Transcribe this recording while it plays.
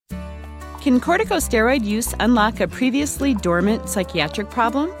Can corticosteroid use unlock a previously dormant psychiatric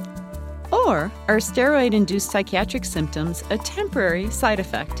problem? Or are steroid-induced psychiatric symptoms a temporary side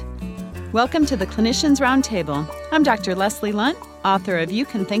effect? Welcome to the Clinicians Roundtable. I'm Dr. Leslie Lunt, author of You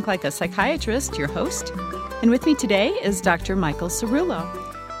Can Think Like a Psychiatrist, your host. And with me today is Dr. Michael Cerullo.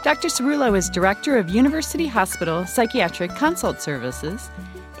 Dr. Cerullo is Director of University Hospital Psychiatric Consult Services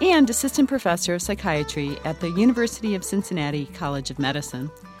and Assistant Professor of Psychiatry at the University of Cincinnati College of Medicine.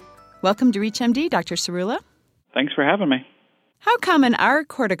 Welcome to ReachMD, Dr. Cerullo. Thanks for having me. How common are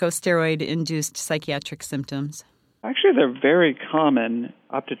corticosteroid-induced psychiatric symptoms? Actually, they're very common,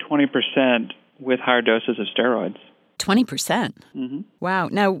 up to 20% with higher doses of steroids. 20%? Mm-hmm. Wow.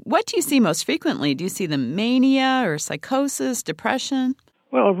 Now, what do you see most frequently? Do you see the mania or psychosis, depression?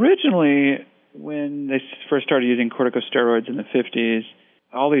 Well, originally, when they first started using corticosteroids in the 50s,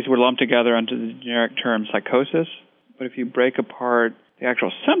 all these were lumped together under the generic term psychosis. But if you break apart the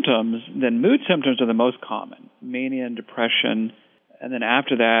actual symptoms, then mood symptoms are the most common, mania and depression, and then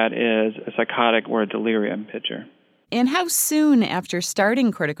after that is a psychotic or a delirium picture. And how soon after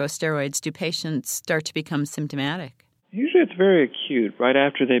starting corticosteroids do patients start to become symptomatic? Usually it's very acute, right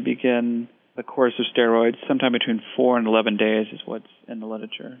after they begin the course of steroids. Sometime between 4 and 11 days is what's in the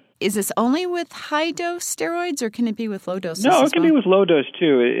literature. Is this only with high-dose steroids, or can it be with low doses? No, it can be with low dose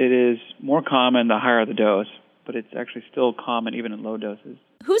too. It is more common the higher the dose, but it's actually still common even in low doses.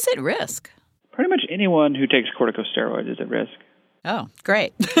 Who's at risk? Pretty much anyone who takes corticosteroids is at risk. Oh,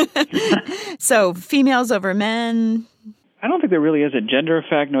 great. So females over men? I don't think there really is a gender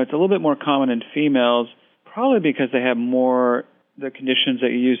effect. No, it's a little bit more common in females, probably because they have more, the conditions that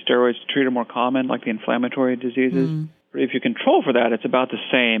you use steroids to treat are more common, like the inflammatory diseases. But if you control for that, it's about the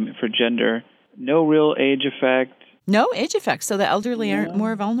same for gender. No real age effect. No age effect, so the elderly aren't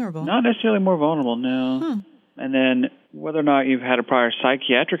more vulnerable. Not necessarily more vulnerable, no. And then whether or not you've had a prior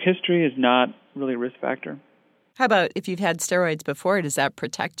psychiatric history is not really a risk factor. How about if you've had steroids before, does that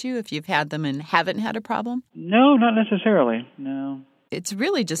protect you if you've had them and haven't had a problem? No, not necessarily, no. It's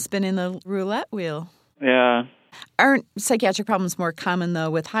really just spinning the roulette wheel. Yeah. Aren't psychiatric problems more common, though,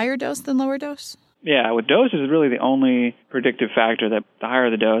 with higher dose than lower dose? Yeah, with dose is really the only predictive factor that the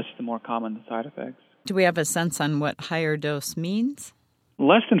higher the dose, the more common the side effects. Do we have a sense on what higher dose means?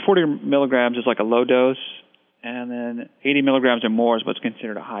 Less than 40 milligrams is like a low dose, and then 80 milligrams or more is what's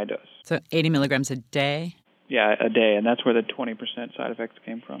considered a high dose. So 80 milligrams a day? Yeah, a day, and that's where the 20% side effects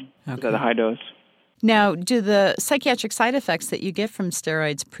came from, at the high dose. Now, do the psychiatric side effects that you get from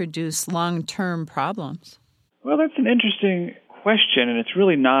steroids produce long-term problems? Well, that's an interesting question, and it's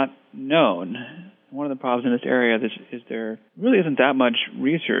really not known. One of the problems in this area is there really isn't that much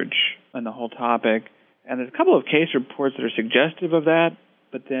research on the whole topic, and there's a couple of case reports that are suggestive of that,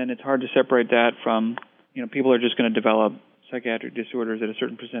 but then it's hard to separate that from, people are just going to develop psychiatric disorders at a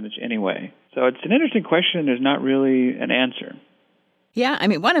certain percentage anyway. So it's an interesting question. There's not really an answer. Yeah, I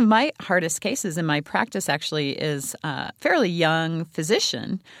mean, one of my hardest cases in my practice actually is a fairly young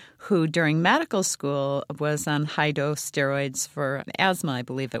physician who during medical school was on high-dose steroids for asthma, I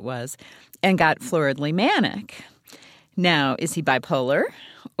believe it was, and got floridly manic. Now, is he bipolar,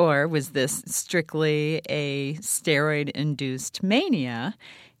 or was this strictly a steroid-induced mania?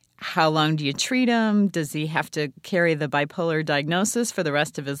 How long do you treat him? Does he have to carry the bipolar diagnosis for the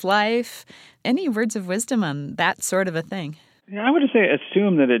rest of his life? Any words of wisdom on that sort of a thing? Yeah, I would say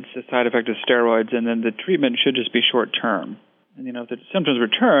assume that it's a side effect of steroids, and then the treatment should just be short-term. And, if the symptoms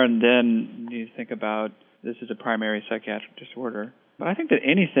return, then you think about this is a primary psychiatric disorder. But I think that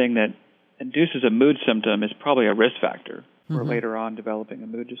anything that induces a mood symptom is probably a risk factor for later on developing a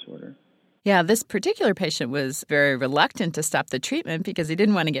mood disorder. Yeah, this particular patient was very reluctant to stop the treatment because he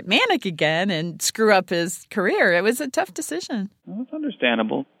didn't want to get manic again and screw up his career. It was a tough decision. Well, that's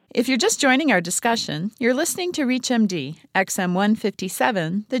understandable. If you're just joining our discussion, you're listening to ReachMD, XM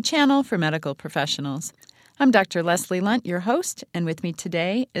 157, the channel for medical professionals. I'm Dr. Leslie Lunt, your host, and with me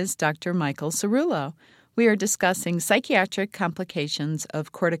today is Dr. Michael Cerullo. We are discussing psychiatric complications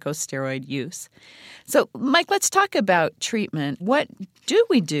of corticosteroid use. So, Mike, let's talk about treatment. What do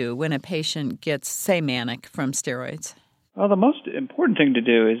we do when a patient gets, say, manic from steroids? Well, the most important thing to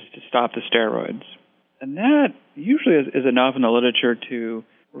do is to stop the steroids. And that usually is enough in the literature to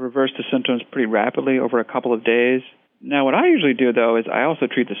reverse the symptoms pretty rapidly over a couple of days. Now, what I usually do, though, is I also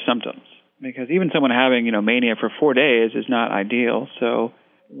treat the symptoms, because even someone having, mania for 4 days is not ideal. So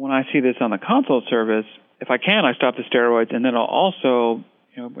when I see this on the consult service, if I can, I stop the steroids, and then I'll also,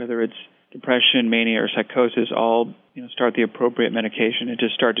 whether it's depression, mania, or psychosis, I'll, start the appropriate medication and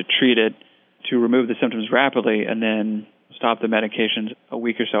just start to treat it to remove the symptoms rapidly, and then stop the medications a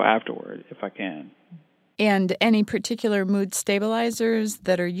week or so afterward, if I can. And any particular mood stabilizers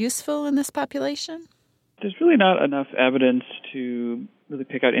that are useful in this population? There's really not enough evidence to really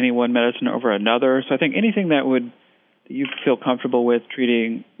pick out any one medicine over another. So I think anything that you feel comfortable with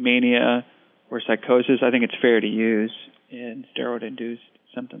treating mania or psychosis, I think it's fair to use in steroid-induced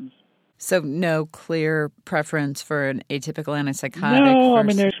symptoms. So no clear preference for an atypical antipsychotic? No, I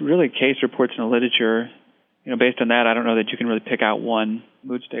mean, there's really case reports in the literature. Based on that, I don't know that you can really pick out one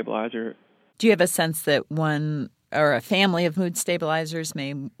mood stabilizer. Do you have a sense that one or a family of mood stabilizers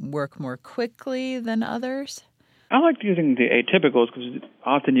may work more quickly than others? I like using the atypicals because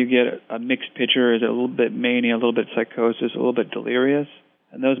often you get a mixed picture. Is it a little bit mania, a little bit psychosis, a little bit delirious?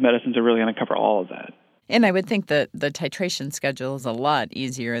 And those medicines are really going to cover all of that. And I would think that the titration schedule is a lot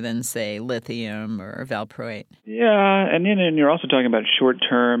easier than, say, lithium or valproate. Yeah, and then you're also talking about short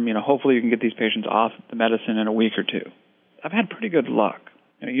term. Hopefully you can get these patients off the medicine in a week or two. I've had pretty good luck.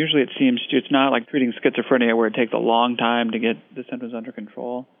 Usually it seems it's not like treating schizophrenia where it takes a long time to get the symptoms under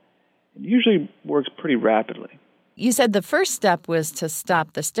control. It usually works pretty rapidly. You said the first step was to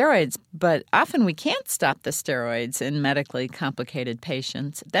stop the steroids, but often we can't stop the steroids in medically complicated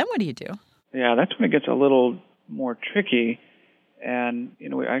patients. Then what do you do? Yeah, that's when it gets a little more tricky. And,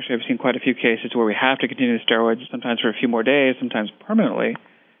 we actually have seen quite a few cases where we have to continue the steroids, sometimes for a few more days, sometimes permanently.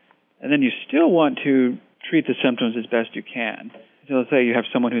 And then you still want to treat the symptoms as best you can. So let's say you have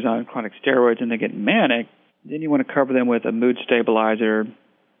someone who's on chronic steroids and they get manic, then you want to cover them with a mood stabilizer,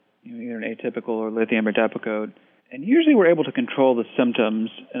 either an atypical or lithium or Depakote. And usually we're able to control the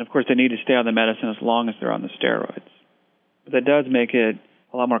symptoms, and of course they need to stay on the medicine as long as they're on the steroids. But that does make it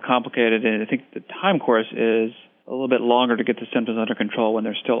a lot more complicated, and I think the time course is a little bit longer to get the symptoms under control when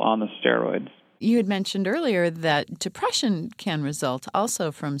they're still on the steroids. You had mentioned earlier that depression can result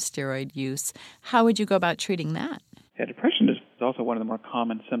also from steroid use. How would you go about treating that? Yeah, depression is also one of the more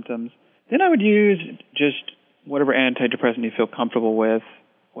common symptoms. Then I would use just whatever antidepressant you feel comfortable with,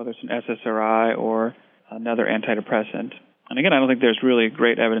 whether it's an SSRI or another antidepressant. And again, I don't think there's really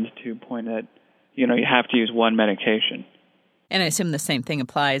great evidence to point at, you have to use one medication. And I assume the same thing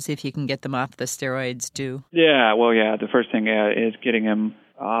applies if you can get them off the steroids, too. Yeah, the first thing is getting them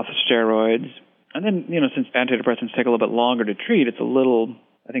off the steroids. And then, since antidepressants take a little bit longer to treat,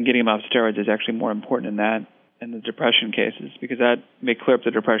 I think getting them off steroids is actually more important in the depression cases, because that may clear up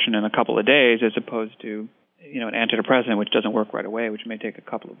the depression in a couple of days as opposed to, an antidepressant, which doesn't work right away, which may take a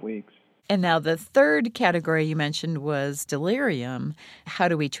couple of weeks. And now the third category you mentioned was delirium. How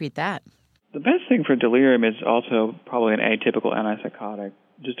do we treat that? The best thing for delirium is also probably an atypical antipsychotic,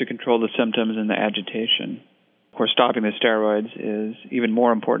 just to control the symptoms and the agitation. Of course, stopping the steroids is even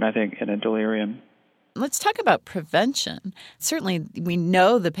more important, I think, in a delirium. Let's talk about prevention. Certainly, we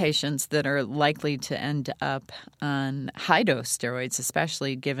know the patients that are likely to end up on high-dose steroids,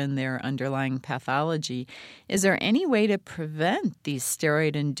 especially given their underlying pathology. Is there any way to prevent these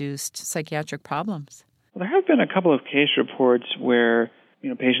steroid-induced psychiatric problems? Well, there have been a couple of case reports where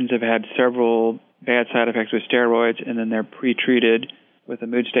patients have had several bad side effects with steroids, and then they're pre-treated with a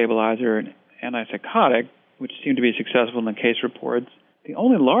mood stabilizer and antipsychotic, which seemed to be successful in the case reports. The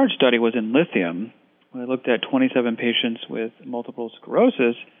only large study was in lithium, where they looked at 27 patients with multiple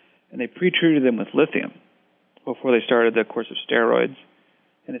sclerosis, and they pre-treated them with lithium before they started the course of steroids,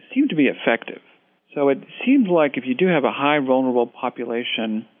 and it seemed to be effective. So it seems like if you do have a high vulnerable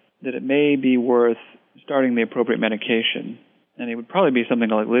population, that it may be worth starting the appropriate medication. And it would probably be something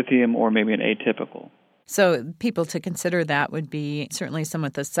like lithium or maybe an atypical. So people to consider that would be certainly someone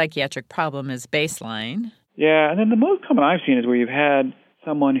with a psychiatric problem as baseline. Yeah, and then the most common I've seen is where you've had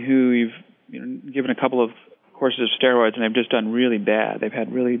someone who you've given a couple of courses of steroids and they've just done really bad. They've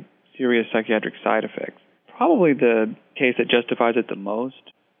had really serious psychiatric side effects. Probably the case that justifies it the most.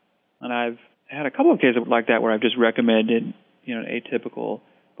 And I've had a couple of cases like that where I've just recommended an atypical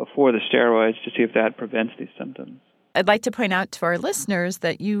before the steroids to see if that prevents these symptoms. I'd like to point out to our listeners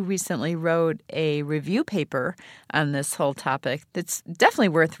that you recently wrote a review paper on this whole topic that's definitely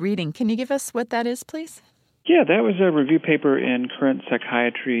worth reading. Can you give us what that is, please? Yeah, that was a review paper in Current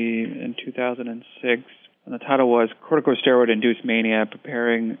Psychiatry in 2006, and the title was Corticosteroid-Induced Mania,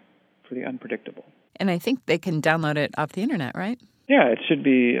 Preparing for the Unpredictable. And I think they can download it off the internet, right? Yeah, it should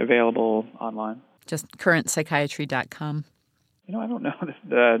be available online. Just currentpsychiatry.com. I don't know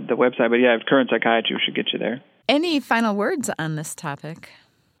the website, but yeah, Current Psychiatry should get you there. Any final words on this topic?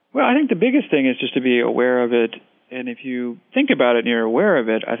 Well, I think the biggest thing is just to be aware of it. And if you think about it and you're aware of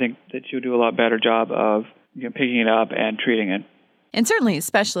it, I think that you'll do a lot better job of picking it up and treating it. And certainly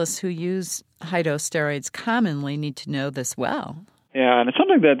specialists who use high-dose steroids commonly need to know this well. Yeah, and it's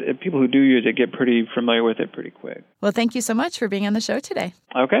something that people who do use it get pretty familiar with it pretty quick. Well, thank you so much for being on the show today.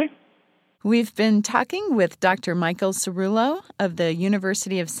 Okay. We've been talking with Dr. Michael Cerullo of the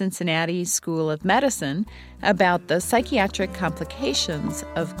University of Cincinnati School of Medicine about the psychiatric complications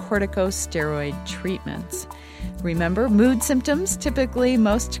of corticosteroid treatments. Remember, mood symptoms typically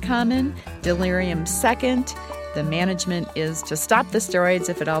most common, delirium second. The management is to stop the steroids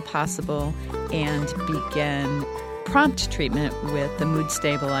if at all possible and begin prompt treatment with the mood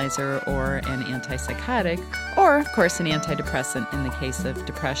stabilizer or an antipsychotic, or, of course, an antidepressant in the case of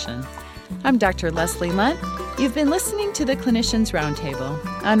depression. I'm Dr. Leslie Lunt. You've been listening to the Clinicians Roundtable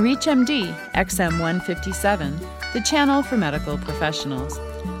on ReachMD XM 157, the channel for medical professionals.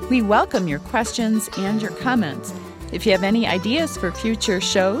 We welcome your questions and your comments. If you have any ideas for future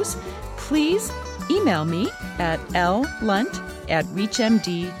shows, please email me at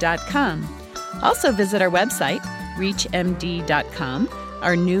llunt@reachmd.com. Also visit our website, reachmd.com.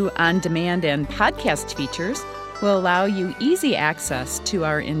 Our new on-demand and podcast features will allow you easy access to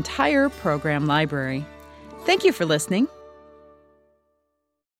our entire program library. Thank you for listening.